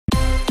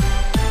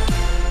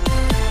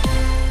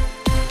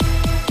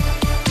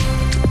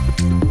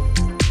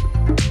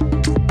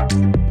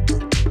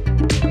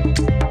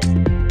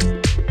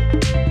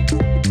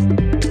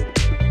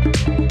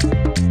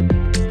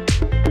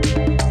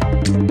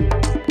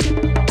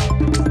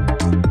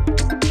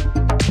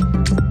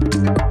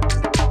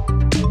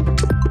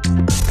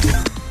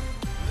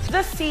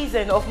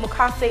season of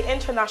Mukase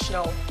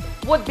International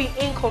would be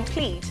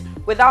incomplete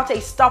without a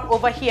stop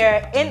over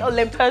here in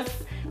Olympus,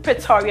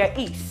 Pretoria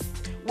East,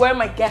 where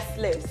my guest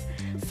lives.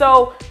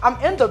 So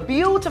I'm in the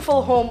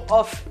beautiful home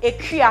of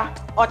Akua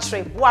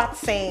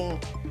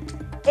Okyere-Boateng,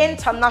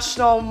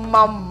 international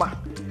mama,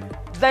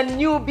 the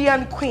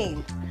Nubian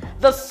Queen,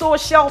 the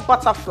social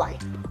butterfly,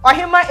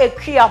 Ohima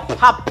Akua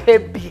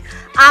Papebi,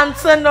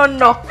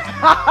 Antonono.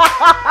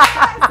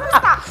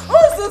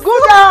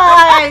 Good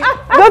night.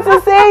 Good to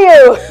see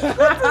you.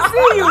 Good to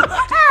see you.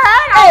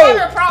 Hey,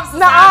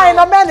 I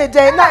no many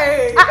day.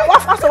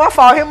 What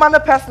for him man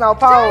personal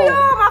power.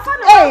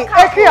 Hey,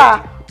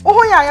 Akua,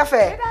 oh ya ya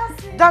fe.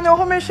 Dan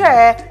ho me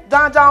hwe,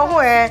 dan ho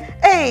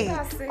hey,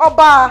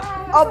 oba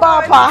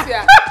pa.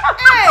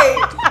 Hey,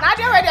 na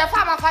dey we dey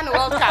farm fan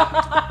welcome.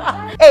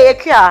 Hey,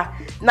 Akua,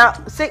 na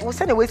say we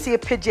say we see a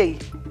PJ.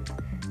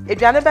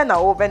 Eduane be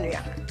na wo be nua.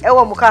 E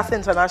wo Mukase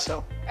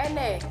International.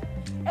 Ene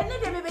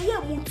dey be ye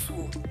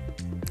mutuo.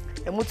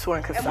 Emutuo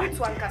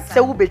ankasa.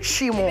 Say wo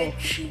betwi mo.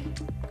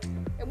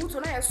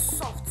 Emutuo na ye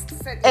soft.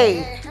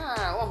 Hey.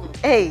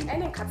 Hey.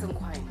 Ene katin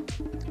kwan.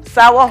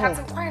 Sa wo ho.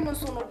 Katin kwan no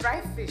so no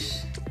dry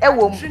fish.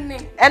 Ewom.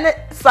 Ene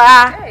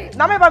sa.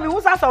 Na me ba me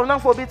hu sa so na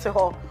for bi te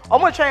ho.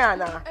 Omo twen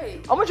ana.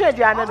 Omo twen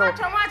eduane no.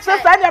 So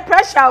sa the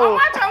pressure o.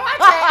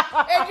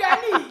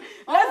 Eduane.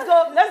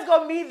 Let's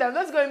go meet them.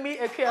 Let's go meet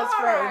Akua's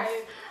friends.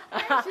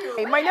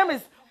 Hey, my name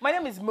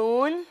is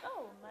Moon.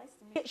 Oh, nice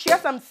to meet you. She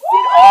has some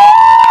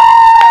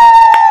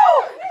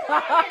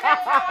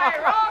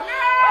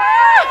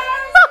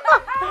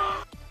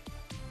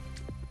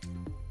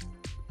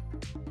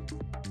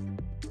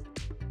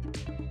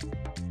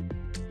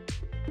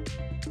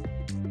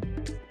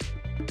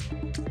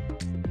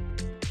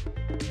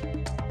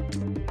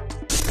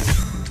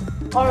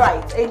All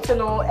right,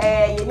 Int'l,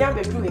 you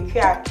never do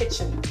Akua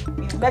kitchen.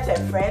 We've met her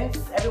friends.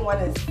 Everyone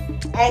is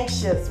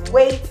anxious,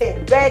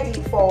 waiting, ready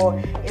for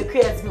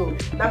Akua's meal.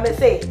 Now me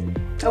say,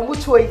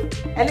 omotuo,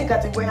 any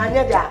getting going on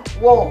there.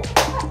 Whoa,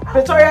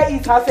 Pretoria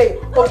East has say,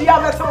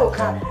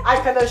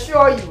 I can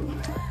assure you.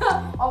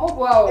 Oh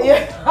wow.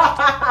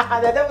 Yeah,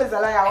 the devil is a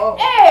liar.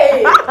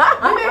 Hey,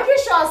 you make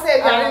sure say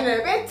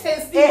you're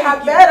tasty. It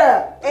had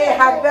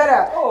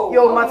better. Oh,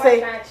 yo,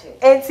 Mate.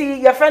 And see,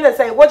 your friend is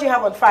saying, what do you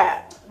have on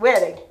fire? Where are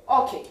they?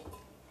 Okay.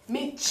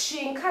 Me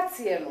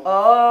chinkati no.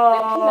 Oh.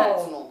 The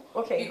peanuts no.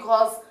 Okay.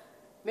 Because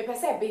me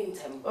pese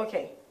bentem.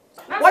 Okay.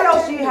 What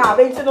else do you have?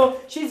 Int'l,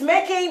 she's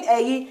making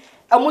a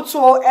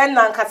omotuo and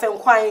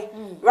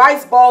nankasenkwai,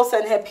 rice balls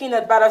and her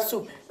peanut butter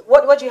soup.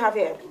 What do you have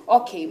here?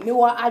 Okay, me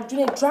wa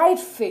adwene dried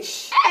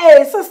fish.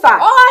 Hey, sister.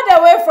 All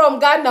the way from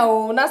Ghana.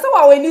 Oh, na so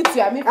what we need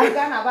to. Me from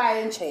Ghana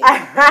buy enche.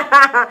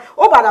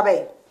 Oh, bada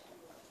bay.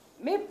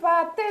 Me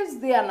pa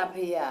Thursday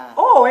anapia.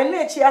 Oh, and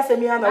me chia se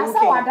me ana okay.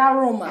 Asa wada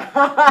Roma.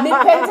 Me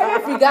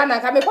pente from Ghana.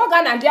 Ka me ko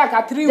Ghana dia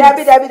ka 3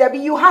 weeks. Debbie,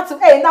 you had to.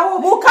 Hey, now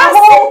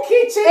Mukase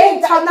kitchen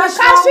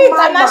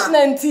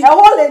international. A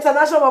whole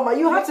international mama.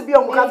 You have to be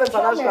on Mukase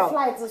International.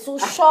 Flight is so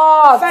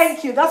short.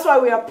 Thank you. That's why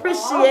we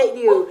appreciate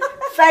you.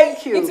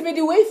 Thank you. It's me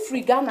the way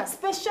free Ghana,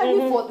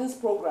 especially for this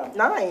program.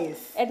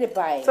 Nice.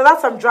 Edibai. So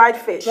that's some dried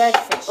fish. Dried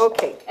fish.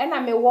 Okay. And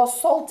I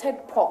was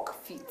salted pork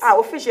feet.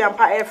 Ah, fish and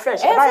fresh.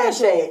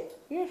 Fresh.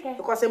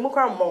 Because a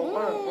mukra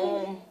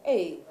mo.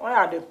 Hey. Why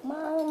are they?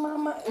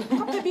 Mama.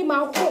 Baby,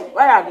 my cook.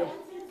 Why are they?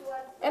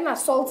 And a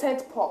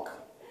salted pork.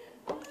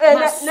 Hey,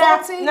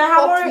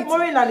 na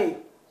more nani.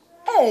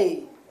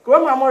 Hey.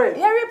 Grandma more.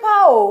 Yeri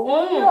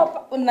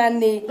pao.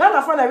 Nani.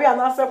 Nana for na we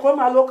na say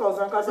grandma locals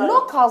nankasa.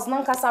 Locals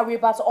nankasa we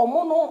but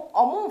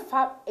omo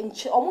fa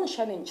enchi omo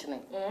nhye ne nchene.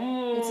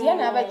 Nti ye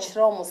na aba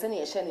kire omo se na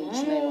ye hye ne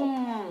nchene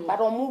no. But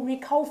omo we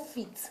cow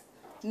feet.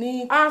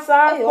 Ni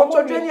answer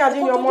kotodwe ni ade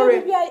ni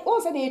omore. O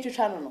say na ye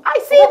twetwa no. I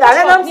see that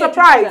and I'm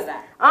surprised.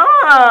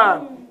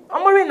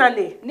 Omore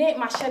nani. Ne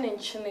ma hye ne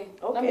nchene.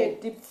 Na me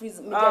deep freeze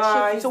me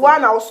so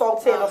one now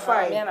salted or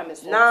fine.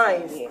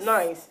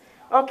 Nice.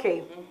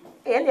 Okay.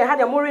 And they had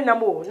a more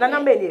namo.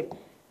 Nana many.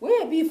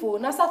 We before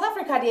na South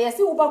Africa they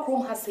see Uber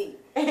Chrome has say.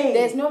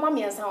 There's no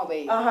mommy and sound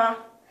bay. One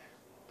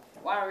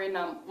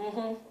renam.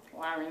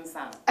 One rin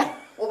sound.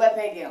 Over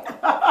pay girl.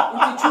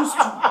 You choose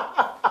two.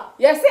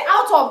 Yes, see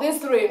out of these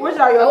three. Which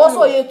are your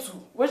also you two?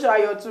 Which are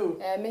your two?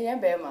 Me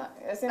and Bema.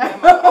 Yes, Bema.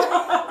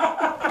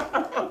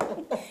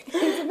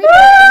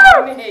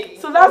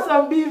 So that's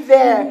some beef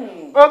there.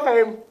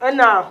 Okay. And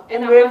now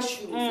and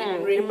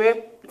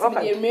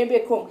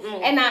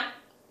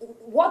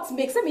what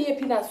makes me a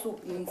peanut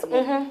soup means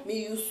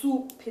me use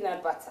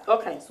peanut butter.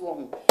 Okay.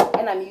 So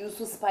and I use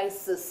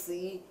spices,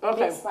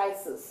 okay.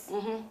 Spices.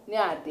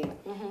 Yeah,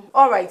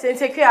 all right. So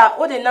take care.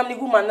 What the name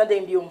woman na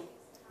dem biom?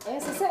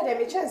 Yes, I said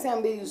them chance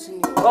am be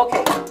using.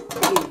 Okay.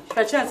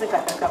 Her chance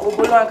kaka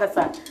obolo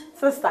ankasa.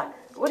 Sister,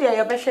 what are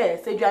your best share?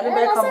 Say you are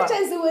never come back.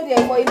 Chance we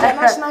there for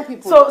international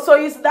people.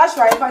 So that's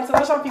right. For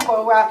international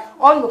people we are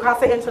on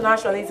Mukase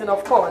International, and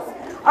of course.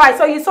 All right,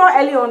 so you saw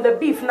earlier on the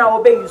beef, now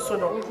obey you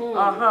soon.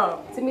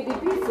 To me the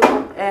beef.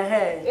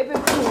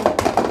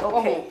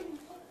 Okay.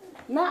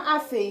 Now I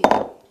say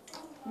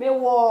me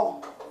war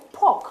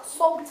pork,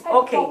 salted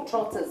pork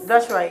trotters.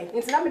 That's right.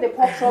 It's not the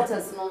pork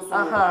trotters, no.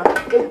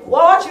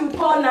 What you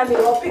call nane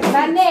or pig?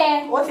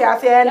 Nane. What you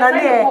say?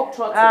 Nane. Pork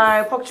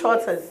trotters. Pork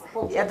trotters.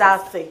 Yeah,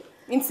 that's it.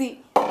 Inti,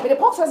 but the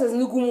pork trotters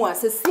nugumu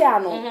se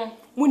siano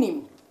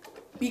munim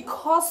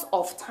because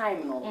of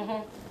time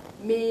no.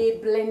 Me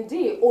blend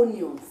the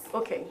onions.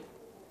 Okay.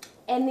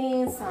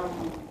 And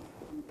some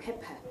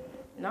pepper.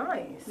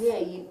 Nice. Yeah,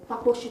 you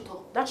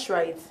pakoshito. That's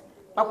right.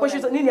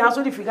 Pakoshito nini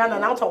aso di figana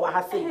na to wa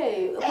ha say.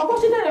 Hey,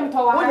 pakoshito dem to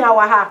wa ha. Onya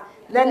wa ha.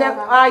 Then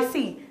I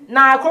see.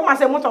 Na come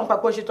say moton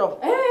pakoshito.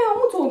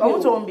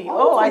 Omuto bi.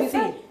 Oh, I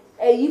see.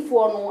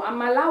 Ifo no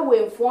amala we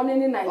mfo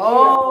ne Nigeria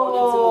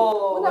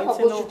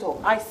for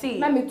I see.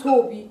 Na me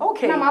tobi.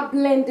 Okay. Na ma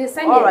blend this.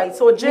 All right.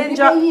 So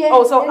ginger.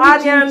 Oh, so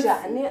onions.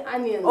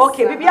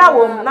 Okay, bibia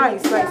wo.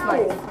 Nice.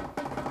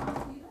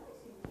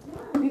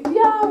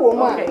 Bibia wo.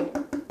 Okay.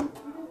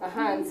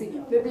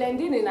 We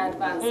blending in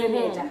advance.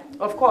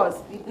 Of course.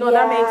 No,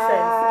 that makes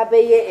sense.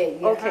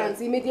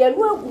 Okay. Me dey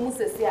lu agum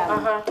sese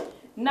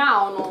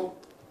now no.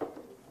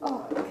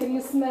 Oh, can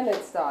you smell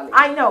it, darling?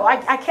 I know, I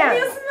can. Can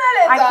you smell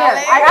it, I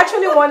darling? can. I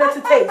actually wanted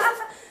to taste.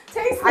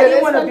 Taste it. I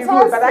didn't want to be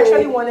rude, but I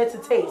actually wanted to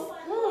taste.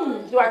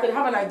 So I could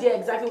have an idea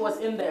exactly what's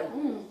in there.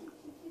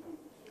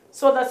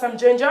 So there's some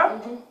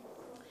ginger.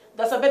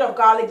 There's a bit of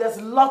garlic.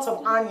 There's lots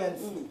of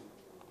onions.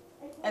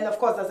 And of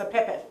course, there's a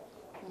pepper.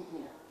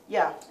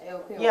 Yeah.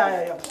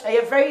 Yeah.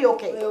 You're very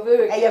okay. You're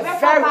very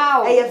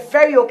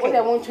okay.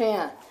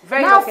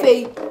 Very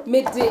okay.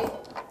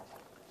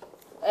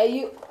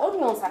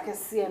 Onions I can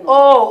see.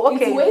 Oh,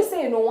 okay. It's way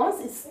say once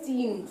it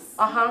steams.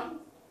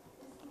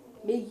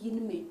 It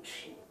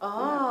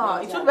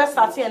would be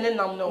starting and then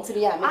no.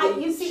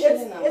 You see,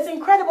 it's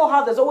incredible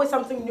how there's always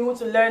something new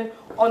to learn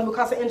on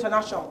Mukase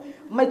International.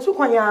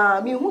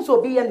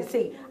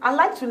 I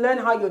like to learn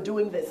how you're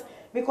doing this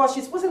because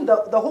she's putting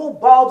the whole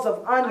bulbs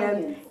of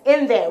onion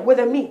in there with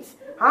the meat,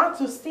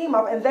 to steam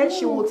up, and then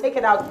she will take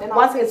it out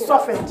once it's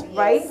softened,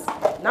 right?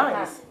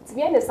 Nice. To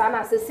be honest,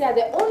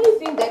 the only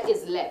thing that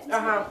is left is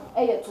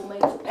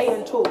tomato.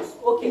 And toast.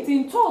 Okay. It's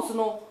in toast,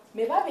 no.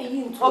 Okay.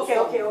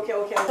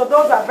 So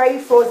those are very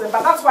frozen,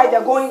 but that's why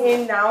they're going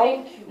in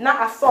now.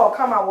 Not a saw.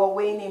 Come on, we're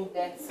waiting.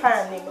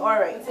 Panning. All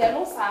right. Okay.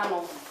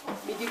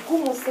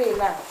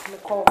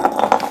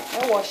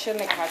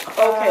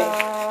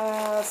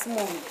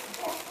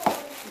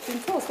 It's in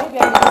toast. Maybe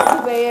I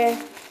need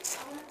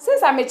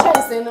since I'm a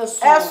chance in a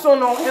so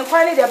no. And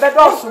finally, they're better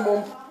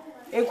also.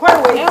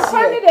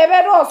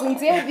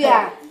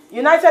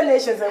 United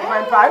Nations and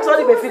Fine Park.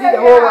 Sorry, be feeding the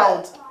whole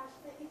round.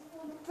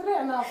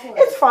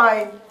 It's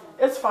fine.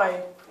 It's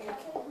fine.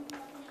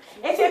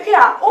 It's okay.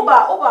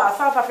 Over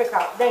South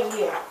Africa. Then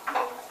here.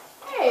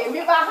 Hey,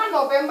 maybe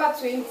November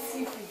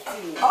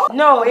 2015.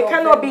 No, it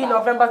cannot be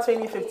November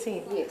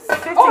 2015. Yes.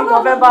 15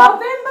 November.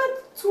 November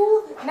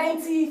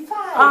 295.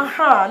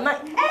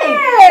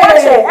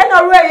 Hey, and a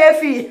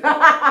fee.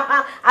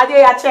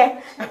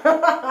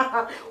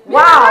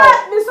 Wow.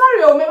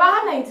 Sorry, maybe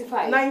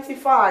 95.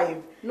 95.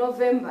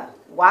 November.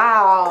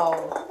 Wow.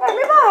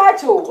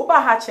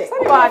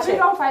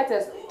 Freedom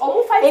fighters.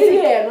 Fighting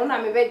here, no,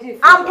 I'm a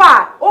Ampa.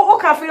 Oh,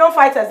 freedom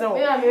fighters, no.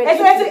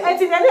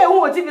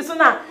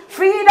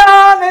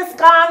 Freedom is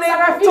coming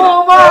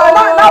tomorrow.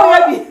 Now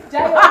we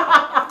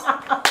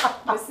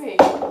You see,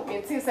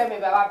 me say me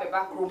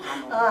back room.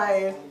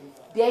 Aye.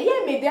 They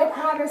me there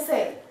crowd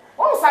say.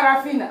 Oh,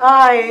 Sarafina.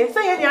 Aye.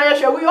 Say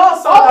we all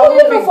saw the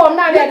movie from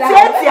now.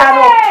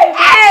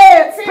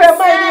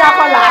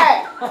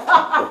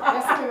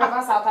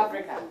 South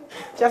Africa.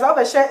 Just have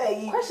a share.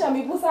 Question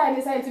me busa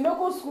any say to me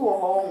go school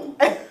home.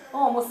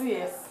 Almost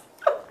yes.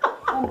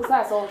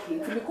 Busa is okay.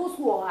 To me go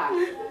school ha.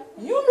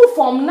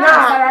 Uniform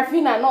now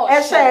Sarafina no.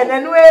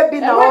 And we be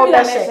na o be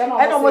share.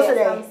 And almost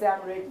say.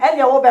 And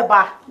you will be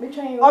back.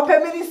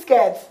 Open mini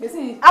skirt.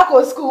 I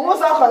go school.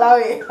 What's up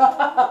Kolawe?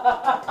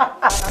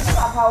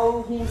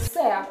 How he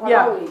say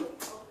Kolawe.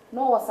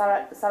 No,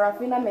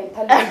 Sarafina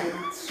mentality.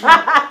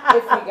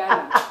 If we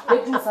Ghana, they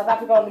do South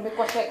Africa only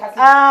because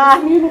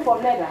Catholic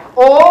uniform leather.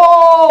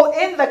 Oh,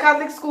 in the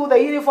Catholic school, the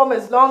uniform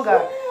is longer.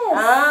 Yes.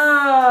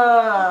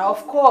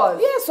 Of course.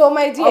 Yes, so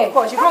my dear. Of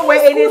course, you can't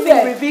wear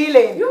anything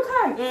revealing. You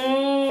can't.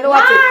 You know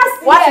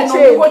what to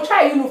change? We will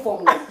try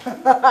uniform.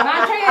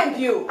 Now try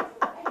you.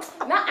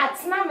 Now at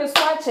now me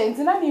swatching.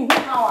 Now me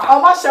how?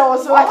 Oh, my show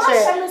was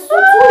swatching.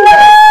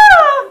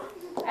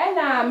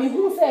 And me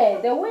who say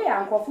the way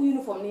I'm for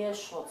uniform near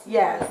short.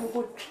 Yes. We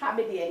go try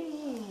me there.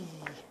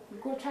 We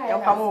go try.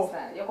 Your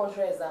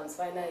control exams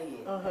final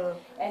year.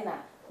 And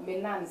me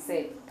nan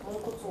said,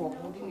 "Don't go to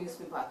the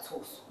newspaper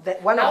toast."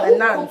 One of the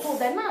nuns.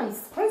 The nuns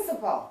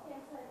principal.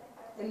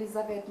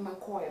 Elizabeth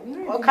McCoy.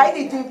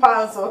 Okay, the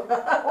pounds.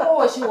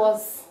 Oh, she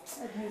was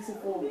a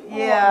beautiful,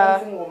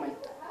 amazing woman.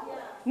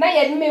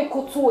 Now you make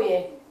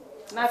kutoye.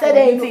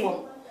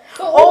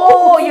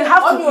 Oh, you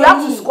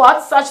have to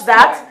squat such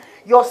that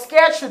your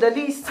skirt should at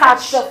least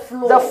touch the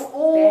floor.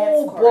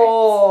 Oh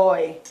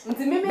boy.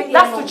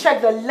 That's to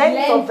check the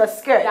length of the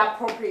skirt. The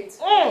appropriate.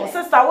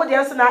 Sister, what the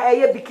answer now?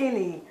 A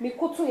bikini. Me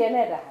kutoye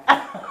neda.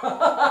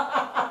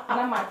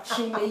 Na my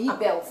chin, me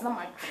belts, na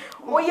my.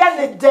 Oh yeah,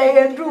 the day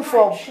and do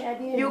for.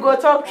 You go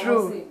talk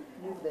true.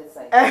 Move that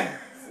side.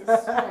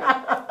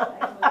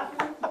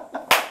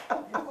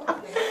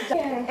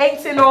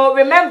 Ain't you know,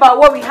 remember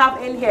what we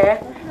have in here?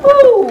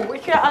 Ooh,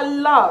 which I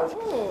love.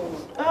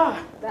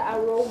 The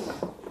aroma.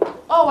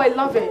 Oh, I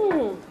love it.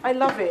 I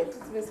love it.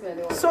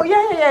 So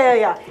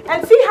yeah.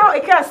 And see how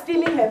Ikea is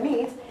steaming her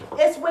meat?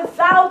 It's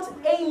without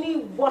any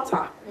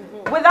water.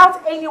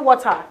 Without any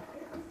water.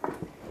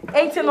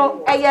 Ain't you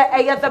know,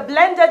 the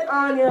blended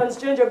onions,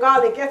 ginger,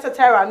 garlic,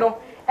 etc. No.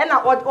 And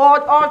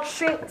all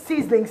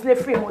seasonings,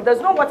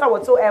 there's no water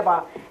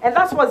whatsoever. And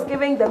that's what's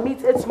giving the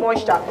meat its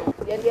moisture.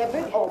 Yeah, a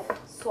bit of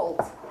salt.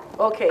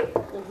 Okay.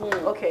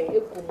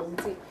 Okay.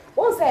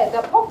 What's that?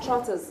 The pork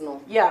trotters,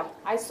 no? Yeah.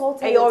 I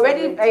salted it.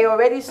 I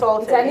already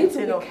salted. I need to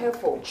be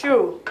careful.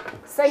 True.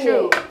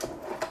 True.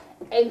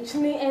 And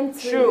true.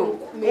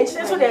 And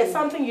so there's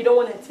something you don't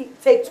want to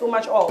take too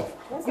much of.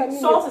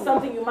 Salt is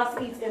something you must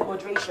eat in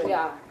moderation.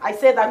 Yeah. I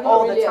say that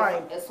all the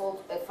time. A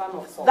fan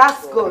of salt.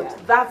 That's good. Yeah.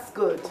 That's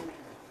good.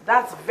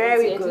 That's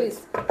very good. At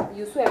least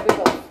you swear a bit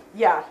of.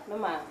 Yeah. No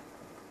man.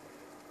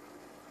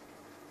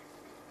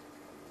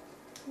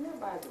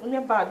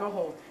 Not bad. No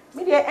home.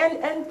 Maybe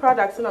end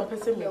products and I'm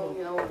pissing me.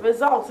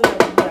 Results in the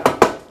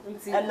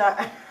and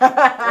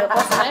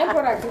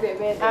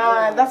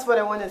that's what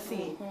I want to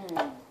see.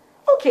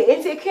 Okay,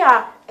 and take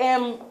care.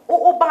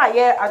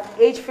 At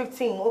age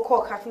 15, we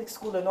call Catholic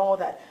school and all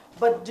that.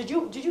 But did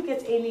you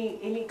get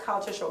any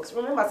culture shocks?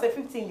 Remember, I said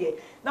 15 there.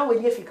 Now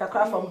when you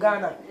from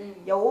Ghana,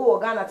 you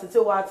Ghana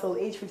till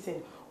age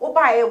 15. Were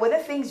there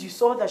things you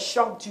saw that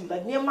shocked you?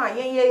 Like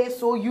is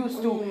so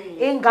used to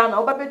in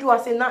Ghana. I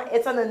say now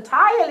it's an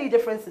entirely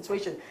different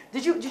situation.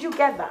 Did you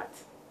get that?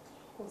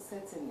 Oh,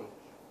 certainly.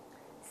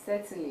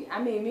 I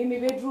mean,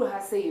 maybe Drew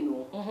has say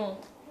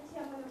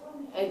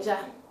Eja.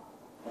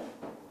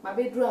 My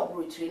bedroom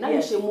abrutry. Now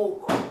you should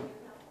moke.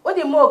 What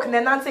the moke in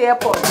Nancy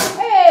Airport?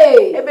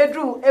 Hey! A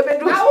bedroom.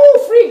 Now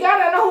free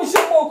Ghana now who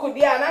should moke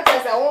there. And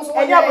I also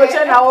and you're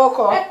approaching our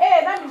walk.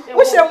 Hey, now you should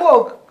what's your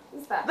moke?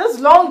 This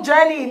long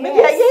journey.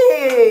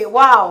 Yes.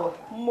 Wow.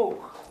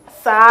 Moke.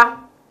 Sir.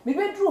 My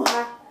bedroom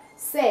ha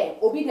say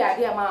obi the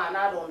idea man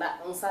na don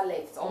that on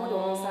left. On the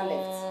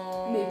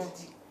on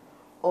left.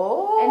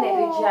 Oh. And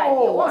then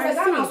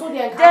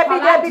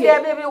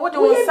Debbie, what do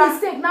you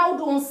say? Now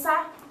don't say.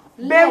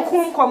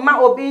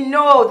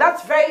 No,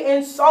 that's very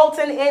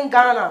insulting in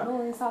Ghana.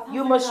 No, in South Africa,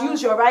 you must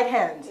use your right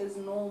hand. It's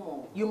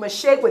normal. You must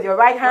shake with your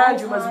right hand.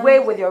 You must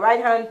wave with your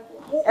right hand.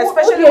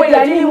 Especially when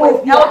you're dealing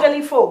with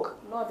elderly folk.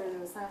 Not the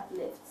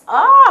left.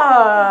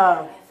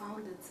 Ah. I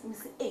found it. You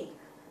say, hey.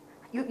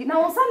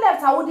 Now on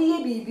left, I would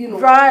be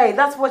right,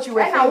 that's what you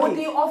were thinking. And I would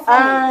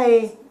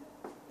offer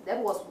that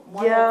was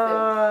one of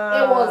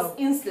them. It was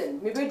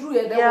instant. Maybe Drew,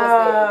 that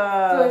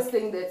was the first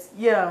thing that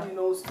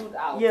stood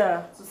out.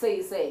 Yeah. To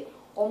say,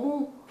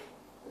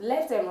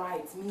 left and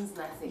right means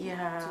nothing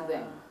to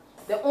them.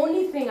 The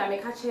only thing I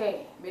make catch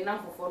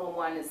for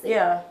one is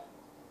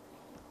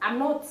I'm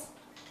not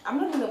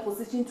in a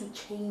position to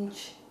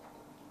change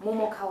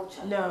Momo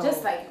culture. No.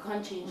 Just like you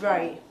can't change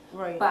right.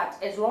 But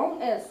as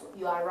long as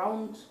you are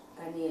around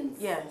Ghanaians,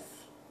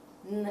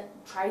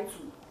 try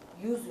to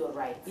use your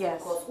right. Yes.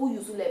 Because who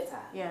use left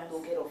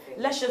don't get offended.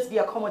 Let's just be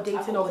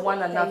accommodating of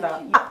one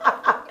another.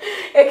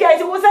 Okay,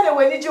 so what's that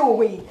when did you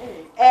win?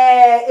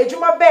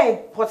 Ejuma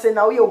bank, what's in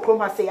now you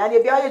come say, and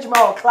you be all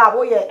Ejuma club,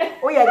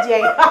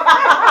 Jay.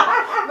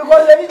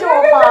 Because when you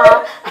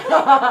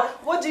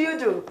what do you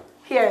do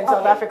here in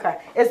South Africa?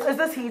 Is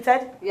this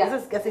heated? Yeah. Is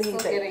this getting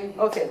heated? Getting heated.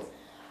 Okay.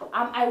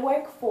 I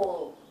work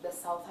for the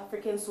South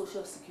African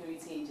Social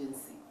Security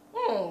Agency.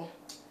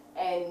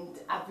 And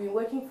I've been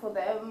working for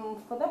them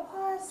for the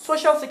past...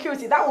 Social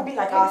Security, that would be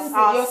like our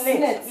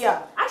SNIT.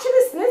 Yeah.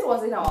 Actually, SNIT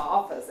was in our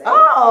office.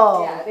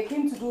 Oh. Yeah, they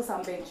came to do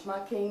some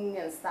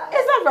benchmarking and stuff.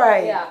 Is that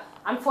right? Yeah.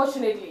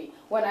 Unfortunately,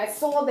 when I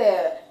saw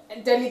the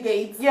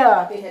delegates, they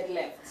had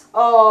left.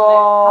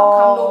 Oh.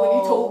 How come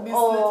nobody told me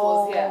SNIT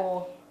was here?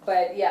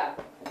 But yeah.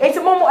 It's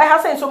a more, I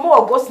have said some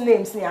more ghost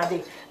names near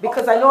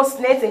because I know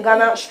SNIT in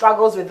Ghana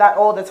struggles with that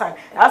all the time.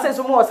 I have said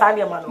some more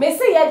Sanya man. Me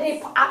say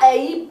a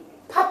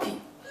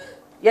puppy.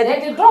 Yeah,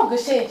 the dog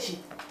is shaky.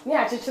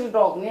 Near a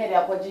dog near the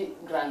apology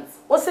grants.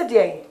 What's it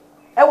doing?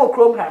 I will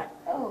chrome her.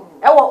 Oh,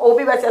 I will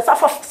be better.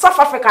 South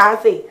Africa, I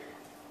say.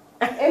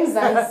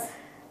 Mzanzi.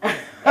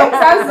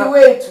 Mzanzi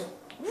way too.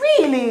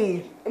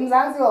 Really?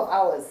 Mzanzi of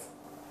ours.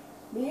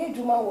 Me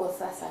Juma was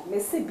Sasa. Me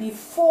say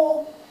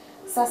before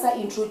Sasa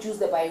introduced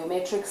the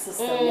biometric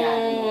system.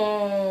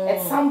 At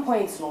some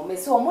point, no. Me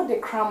say omo the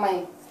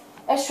crime.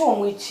 I show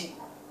Mwichi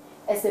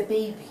as a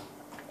baby.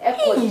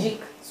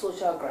 Ecologic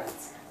social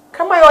grants.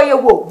 Come on, you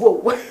whoa.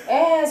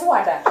 So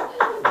what that?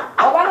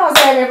 Oba no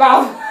say me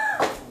about.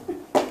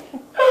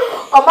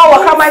 Oba wa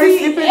come and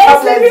sleeping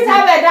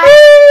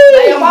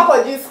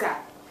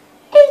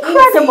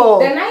incredible.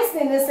 The nice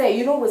thing is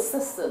say, with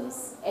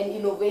systems and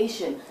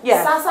innovation,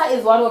 SASA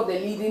is one of the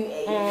leading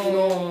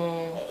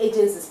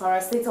agencies,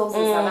 parastatals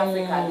in South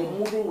Africa. They're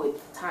moving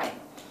with time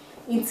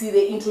until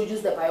they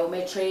introduce the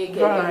biometric and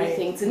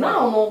everything. To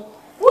now,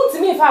 What's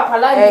me if I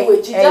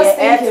language? You just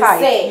think and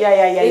say.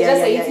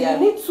 Yeah. You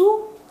need to.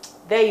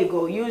 There you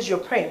go. Use your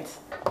print.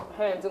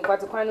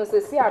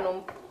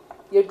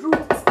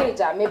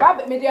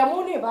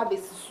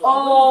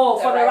 Oh,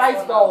 for the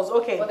rice balls.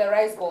 Okay. For the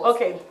rice balls.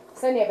 Okay.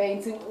 Send your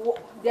baby.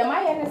 The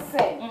my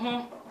say.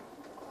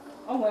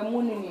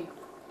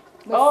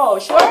 Oh,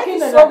 she already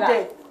soaked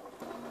it.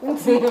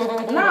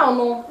 Now,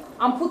 no,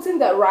 I'm putting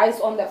the rice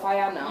on the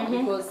fire now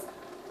because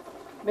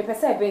me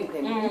pese bake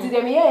them. Into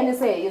the me and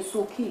say you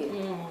soak it.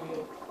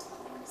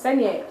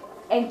 Send your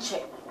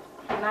enche.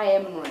 Na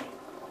am right.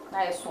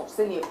 Na you soak.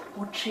 Send your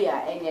butchia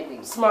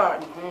anything.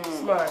 Smart.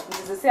 Smart.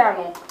 This is say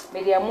no.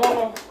 Me the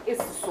mono is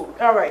soak.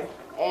 All right.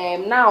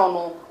 Now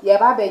no. Ye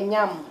ba be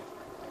nyam.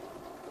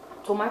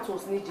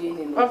 Tomatoes ni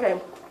jene. Okay.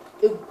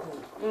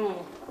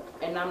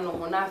 And I'm no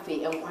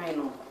monafe and wine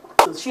no.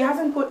 She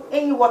hasn't put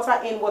any water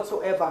in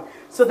whatsoever.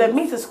 So the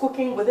meat is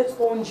cooking with its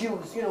own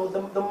juice. You know,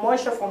 the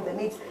moisture from the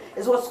meat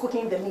is what's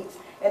cooking the meat.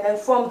 And then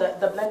from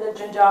the blended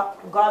ginger,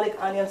 garlic,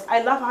 onions.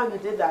 I love how you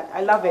did that.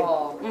 I love it.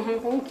 Oh,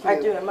 thank you. I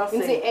do, I must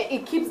say.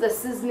 It keeps the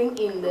seasoning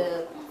in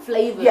the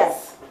flavors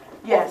yes.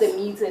 of the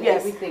meat and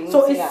everything.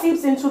 So it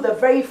seeps into the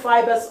very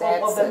fibers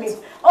of the meat.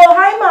 Oh,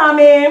 hi,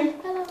 Mommy.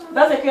 Hello,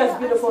 That's a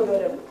beautiful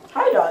daughter.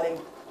 Hi, darling.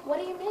 What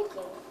are you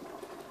making?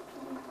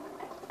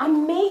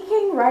 I'm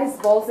making rice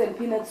balls and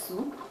peanut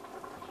soup,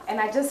 and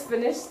I just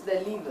finished the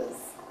livers.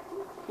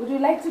 Would you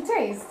like to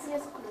taste?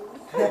 Yes,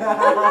 please.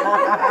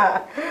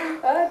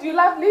 Do you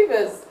love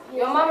livers? Yes,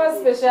 Your mama's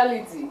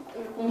specialty.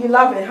 You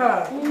love it,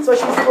 huh? So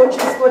she's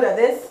good at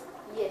this?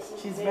 Yes,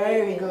 she's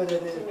very good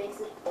at it. She makes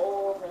it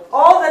all the time.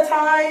 All the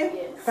time?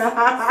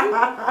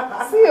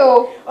 Yes. See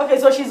you. Okay,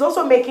 so she's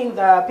also making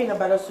the peanut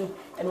butter soup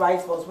and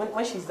rice balls.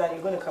 When she's done,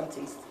 you're going to come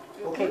taste.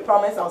 Okay,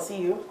 promise I'll see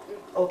you.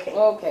 Okay.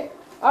 Okay.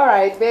 All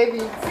right, baby.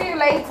 See you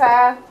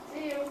later.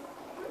 See you.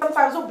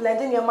 Sometimes you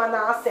blend in your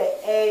manna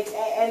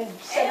and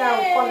shut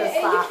down corner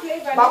star.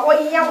 But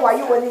what you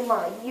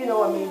know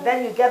what I mean?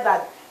 Then you get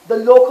that the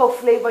local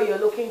flavor you're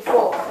looking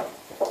for.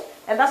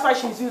 And that's why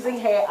she's using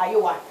her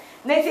Iowa.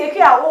 And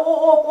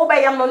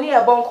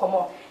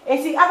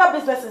see other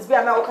businesses be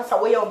now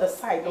away on the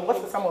side. But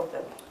what's some of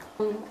them?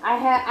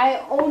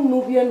 I own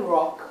Nubian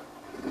Rock.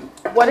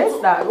 What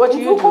is that? What do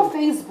you do?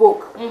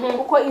 Facebook,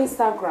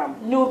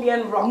 Instagram.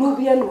 Nubian Rock.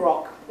 Nubian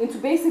Rock. Into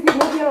basically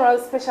Nubian Rock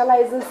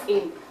specializes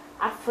in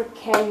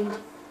African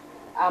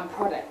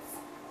products.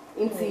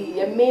 Into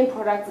your main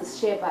product is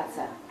shea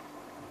butter.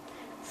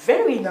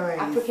 Very nice.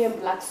 African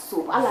black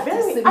soap. I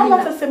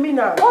like the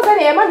seminar. What's that?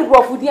 The man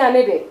go food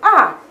ane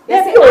Ah,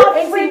 there's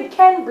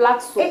African black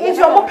soap. It's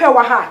your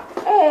mopewaha.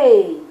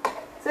 Hey.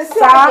 So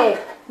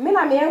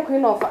Nubian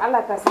Queen of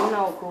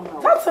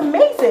Pretoria. That's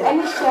amazing. And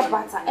it's shea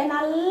butter. And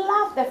I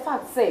love the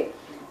fact say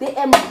they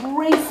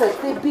embrace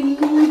it, they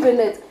believe in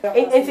it.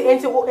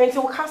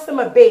 Into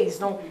customer base,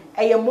 no,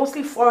 and you're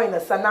mostly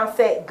foreigners, and I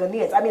say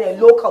Ghanaians. I mean,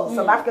 locals,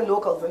 South African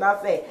locals, and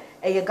I say,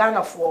 and you're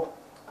Ghana for.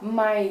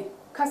 My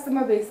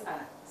customer base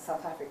are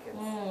South Africans.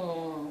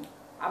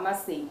 I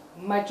must say,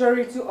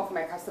 majority of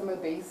my customer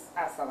base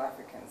are South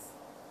Africans.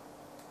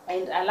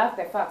 And I love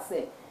the fact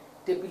that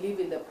they believe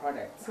in the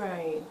product.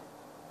 Right.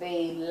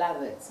 They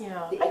love it.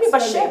 Yeah. I mean,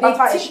 but shea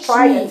butter is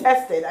tried and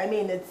tested. I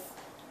mean, it's...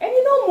 And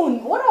you know,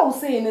 Moon, what I was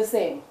saying is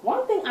saying,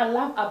 one thing I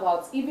love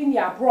about even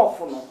your broth,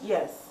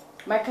 yes,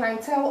 my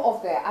clientele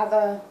of the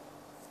other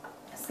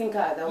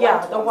skincare,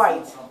 the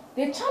white,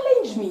 they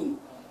challenge me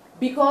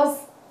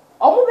because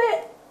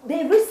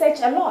they research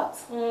a lot.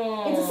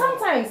 And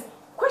sometimes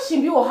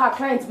question be or her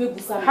clients be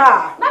busy.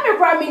 Now me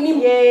cry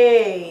me.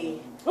 Yay.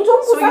 So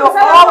you're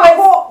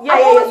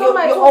always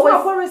you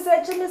always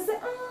research and say,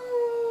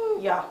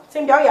 yeah,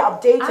 same day you're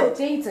updated.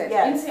 Updated.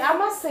 Yes. And I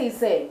must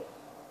say,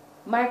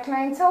 my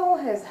clientele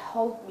has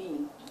helped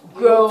me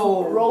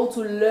grow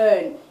to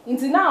learn.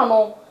 Until now,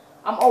 no,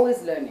 I'm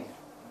always learning.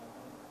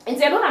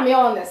 Until I don't have me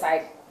on the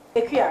side.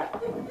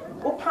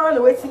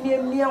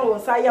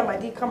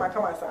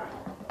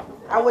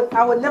 I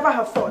would never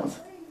have thought.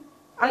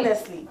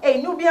 Honestly.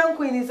 Hey, Nubian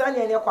Queen is on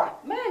your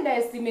Man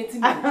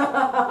underestimating me.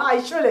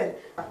 I shouldn't.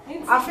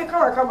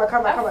 Come.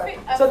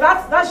 So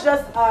that's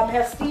just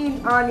her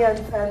steamed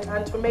onions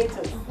and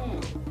tomatoes.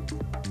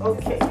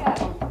 Okay.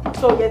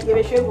 So you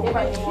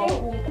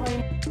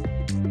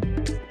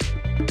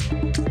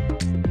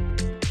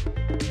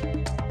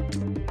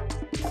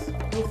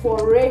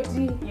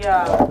already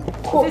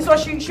See, so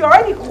she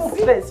already cooked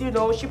this, you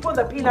know. She put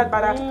the peanut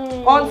butter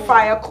on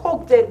fire,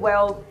 cooked it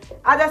well,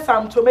 added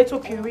some tomato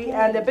puree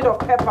and a bit of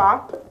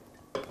pepper,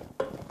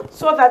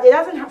 so that it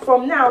doesn't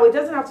from now it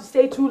doesn't have to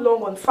stay too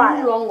long on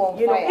fire.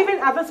 You know, even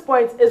at this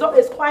point,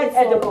 it's quite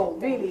edible,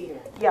 really.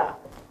 Yeah,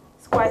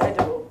 it's quite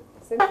edible.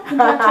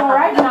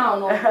 Right now,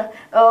 no.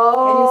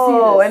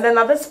 Oh, and then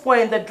at this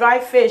point, the dry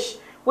fish,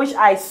 which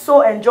I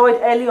so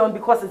enjoyed early on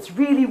because it's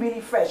really,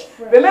 really fresh.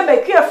 Remember,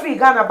 if you're free,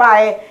 Ghana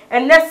buy,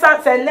 and next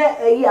Saturday,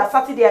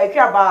 if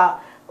you're about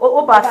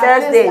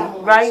Thursday,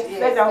 right?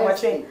 Thursday, I'm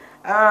watching.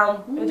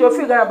 If you're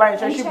free, Ghana buy,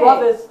 she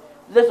brought this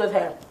with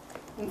her.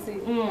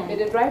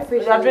 The dry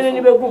fish. I drink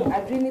it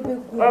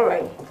boom. All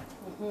right.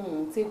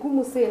 Say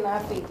kumu say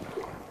nothing.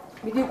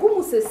 Me the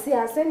kumu say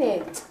I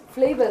send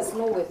flavors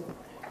no with.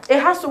 It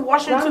has to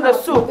wash into the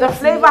soup. The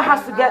flavor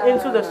has to get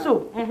into the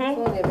soup.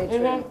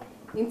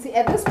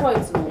 At this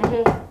point,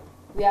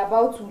 we are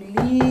about to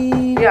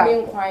leave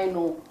main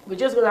quino. We're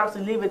just gonna have to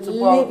leave it to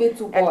boil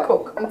and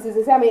cook. Until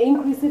they say I'm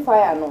increasing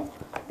fire no.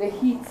 The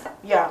heat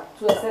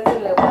to a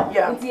certain level.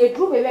 Until you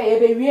do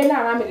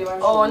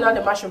oh, not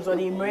the mushrooms or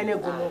the emrene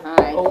gumu.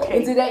 Okay.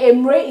 Until the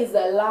emre is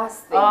the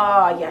last thing.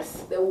 Ah,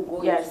 yes. They will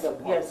go into the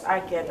pot. Yes,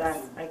 I get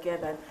that. I get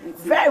that.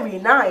 Very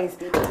nice.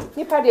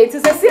 It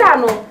is a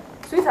ciano.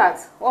 Sweetheart,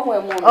 one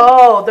more moment.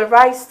 Oh, the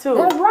rice too.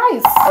 The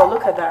rice. Oh,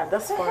 look at that.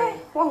 That's fine.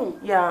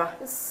 Yeah.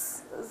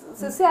 It's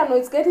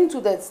getting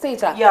to that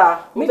stage.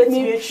 Yeah.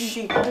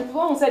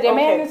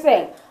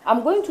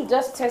 I'm going to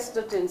just test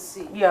it and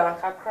see. Yeah.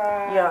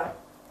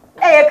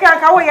 Hey, I can't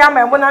go away. I'm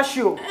going to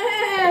show.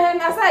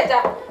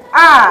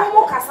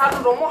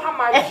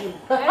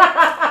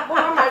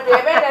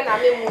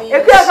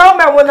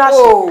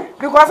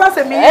 Because I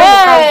said, me,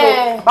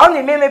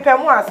 only me pay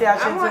more. I say, I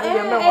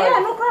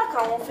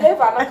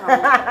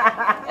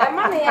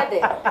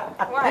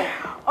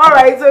all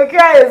right, so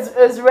Akua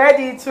is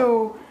ready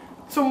to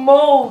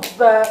mold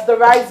the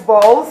rice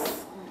balls.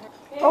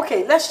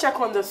 Okay, let's check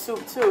on the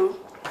soup too.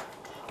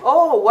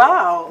 Oh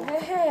wow!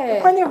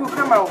 When you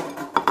come out?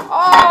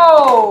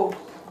 Oh,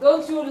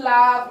 don't you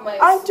love my?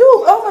 I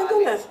do. Oh my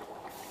goodness!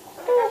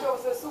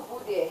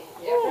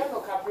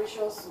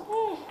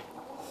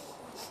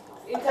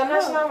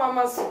 International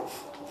mama soup.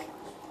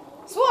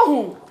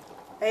 So,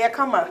 hey,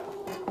 come on.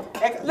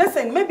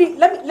 Listen, maybe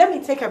let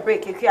me take a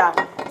break. Akua,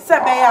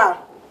 Sebeya.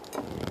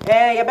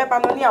 You better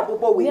know ni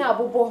abobo we.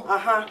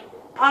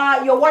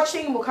 You're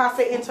watching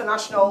Mukase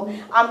International.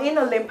 I'm in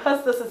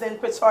Olympus. This is in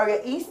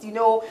Pretoria East. You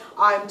know,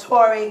 I'm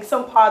touring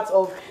some parts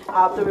of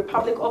the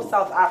Republic of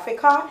South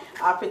Africa,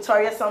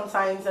 Pretoria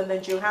sometimes, and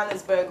then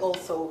Johannesburg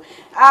also.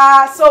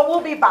 So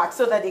we'll be back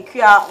so that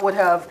Akua would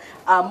have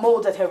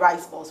molded her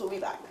rice balls. We'll be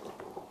back.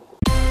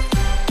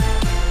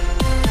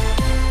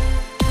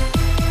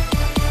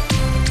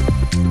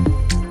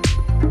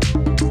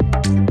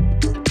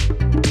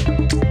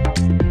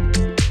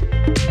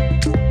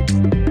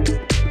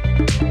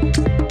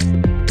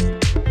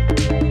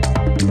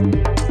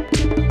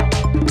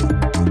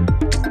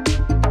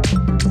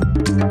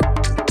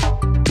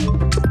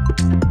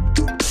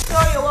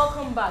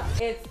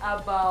 It's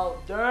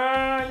about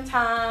dinner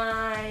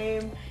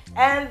time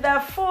and the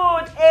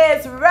food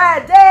is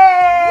ready.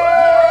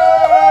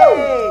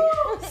 Woo!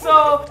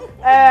 So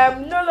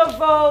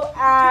Nuluvo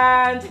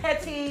and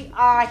Hetty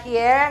are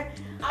here.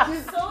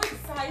 I'm so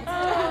excited.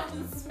 I've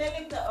been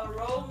smelling the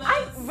aroma.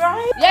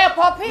 Right? Yeah,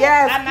 Poppy.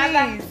 Yes,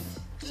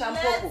 please.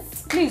 Shampoo.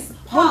 Please.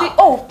 Mundi.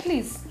 Oh,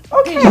 please.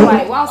 Okay.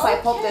 Why? Once I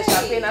pop the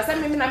champagne, I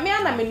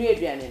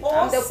said,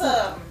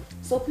 Awesome.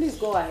 So please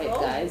go ahead,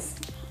 guys.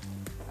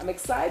 I'm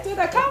excited.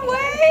 I can't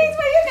wait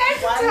for you guys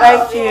to tell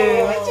Thank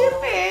you. What you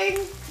think?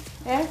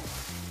 Yeah?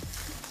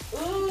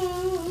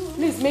 Ooh.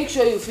 Please make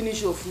sure you finish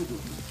your food.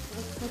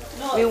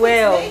 No, we if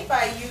will. It's made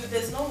by you.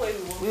 There's no way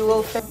we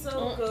won't.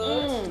 So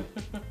good.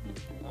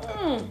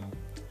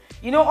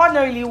 You know,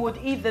 ordinarily you would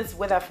eat this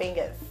with our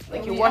fingers.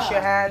 Like you wash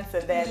your hands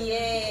and then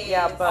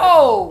but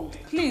oh,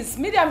 please,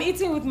 maybe I'm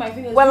eating with my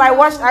fingers. well, I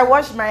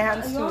washed my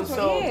hands too,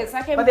 so yes,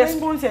 I can but the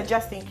spoons here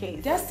just in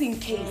case. Just in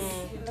case.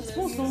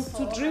 Spoons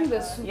to drink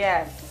the soup.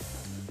 Yes.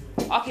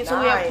 Okay, so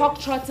we have pork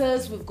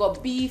trotters, we've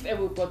got beef, and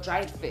we've got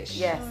dried fish.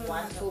 Yes.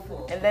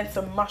 Wonderful. And then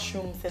some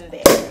mushrooms in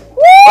there.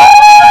 Woo!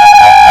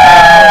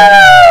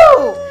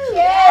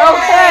 Yes.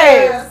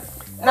 Okay.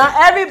 Now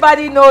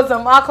everybody knows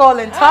I'm alcohol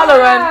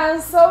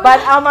intolerant, but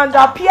I'm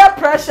under peer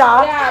pressure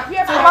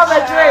to have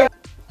a drink.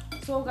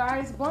 So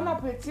guys, bon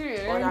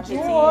appetit. Bon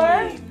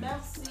appetit.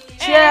 Merci.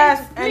 Cheers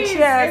and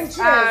cheers.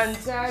 And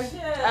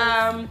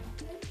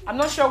I'm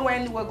not sure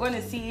when we're going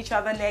to see each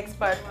other next,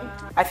 but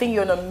I think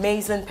you're an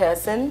amazing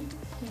person.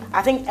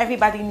 I think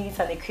everybody needs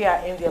an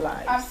Akua in their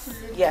lives.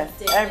 Absolutely. Yes,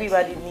 Definitely.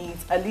 everybody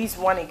needs at least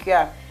one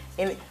Akua.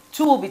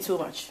 Two will be too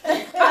much.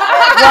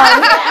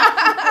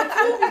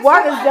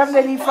 One is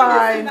definitely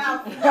fine.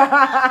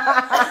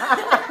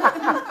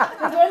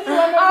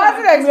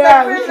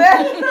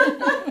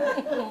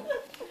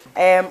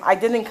 I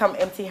didn't come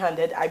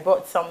empty-handed. I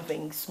brought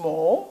something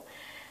small,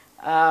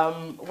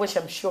 which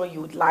I'm sure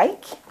you would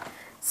like.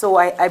 So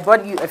I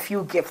brought you a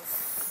few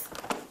gifts.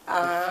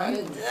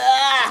 And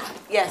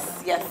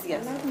yes.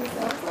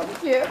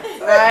 Thank you.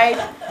 Right?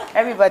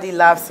 Everybody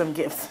loves some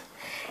gifts.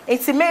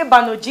 Itime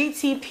Bano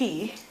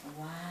GTP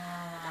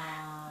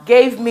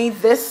gave me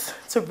this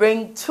to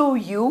bring to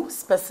you,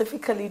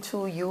 specifically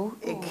to you,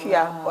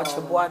 Akua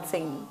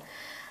Okyere-Boateng.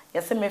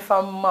 Yes, me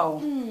from Mao,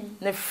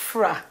 ne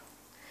fra,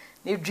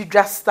 ne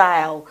Dridra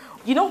style.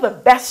 You know the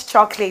best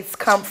chocolates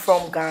come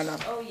from Ghana.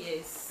 Oh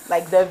yes.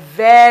 Like the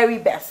very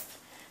best.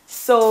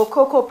 So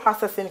Cocoa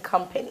Processing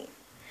Company.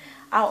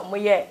 Out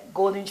my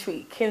Golden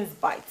Tree, King's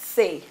Bite,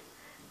 say,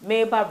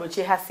 Meba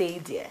Broche has say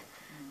dear.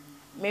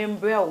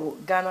 Membrel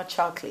Ghana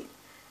chocolate.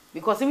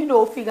 Because even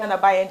though we gonna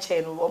buy and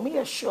chain, we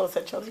are sure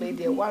such chocolate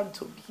they want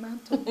to be.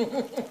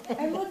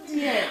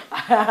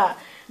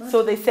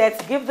 So they said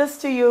to give this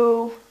to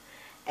you,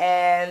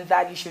 and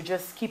that you should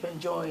just keep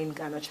enjoying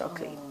Ghana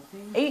chocolate.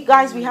 Hey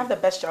guys, we have the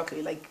best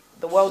chocolate like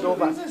the world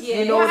over.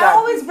 You know that. I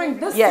always bring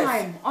this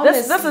time.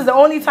 This is the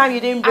only time you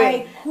didn't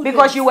bring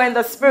because you were in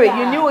the spirit.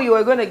 You knew you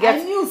were going to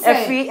get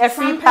a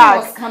free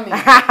pack. Was coming.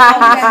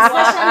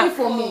 Especially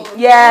for me.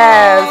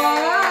 Yes.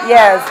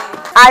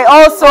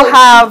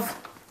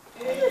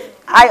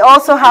 I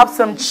also have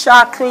some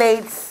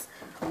chocolates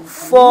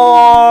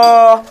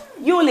for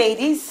you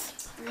ladies.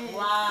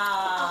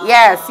 Wow.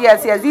 Yes.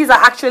 These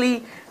are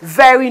actually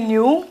very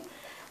new.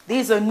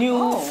 These are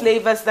new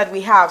flavors that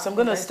we have. So I'm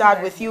going to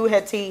start with you,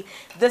 Hetty.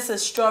 This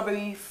is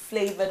strawberry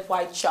flavored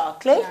white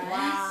chocolate.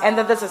 Wow. And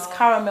then this is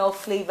caramel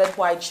flavored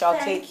white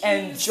chocolate.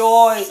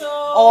 Enjoy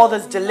all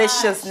this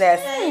deliciousness.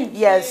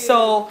 Yes,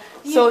 so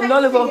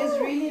Nolivo,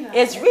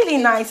 it's really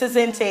nice,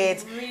 isn't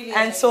it? Really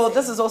and so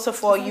this is also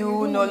for you,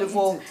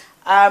 Nolivo.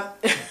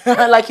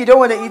 Like you don't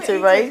want to eat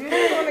it, right?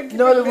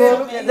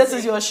 Nolivo, this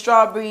is your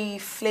strawberry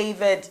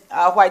flavored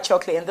white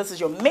chocolate, and this is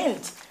your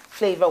mint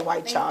flavor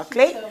white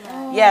chocolate.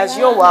 Yes,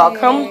 you're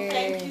welcome.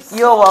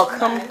 You're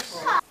welcome.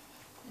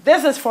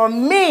 This is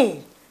from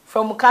me,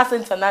 from Mukase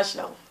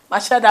International.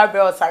 Mashada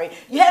Bell, sorry.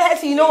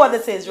 Yes, you know what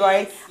this is,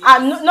 right?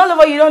 None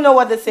of you don't know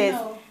what this is.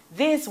 No.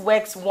 This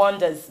works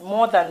wonders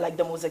more than like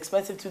the most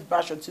expensive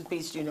toothbrush or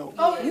toothpaste, you know.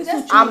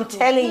 I'm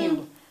telling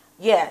you.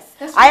 Yes.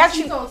 That's for your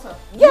teeth also.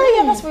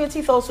 Yeah, that's for your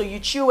teeth also. You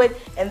chew it,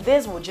 and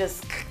this will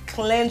just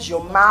cleanse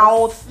your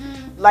mouth.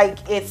 Like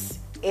it's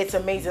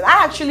amazing.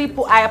 I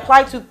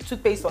apply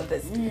toothpaste on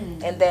this,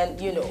 and then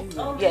you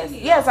know,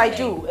 yes, I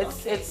do.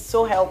 It's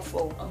so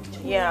helpful.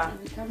 Yeah,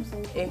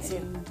 it's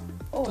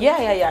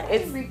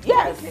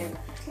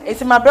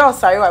It's in my bell,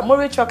 sorry.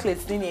 More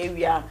chocolates in the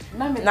area.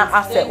 Now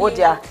after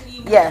Odia,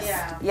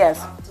 yes.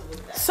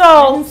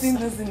 So, this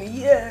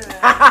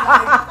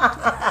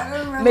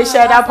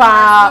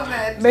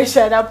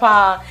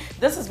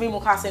has been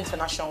Mukase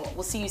International.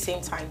 We'll see you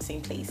same time,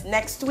 same place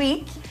next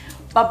week.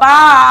 Bye-bye.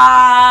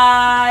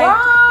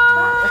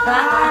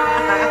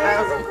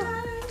 Bye.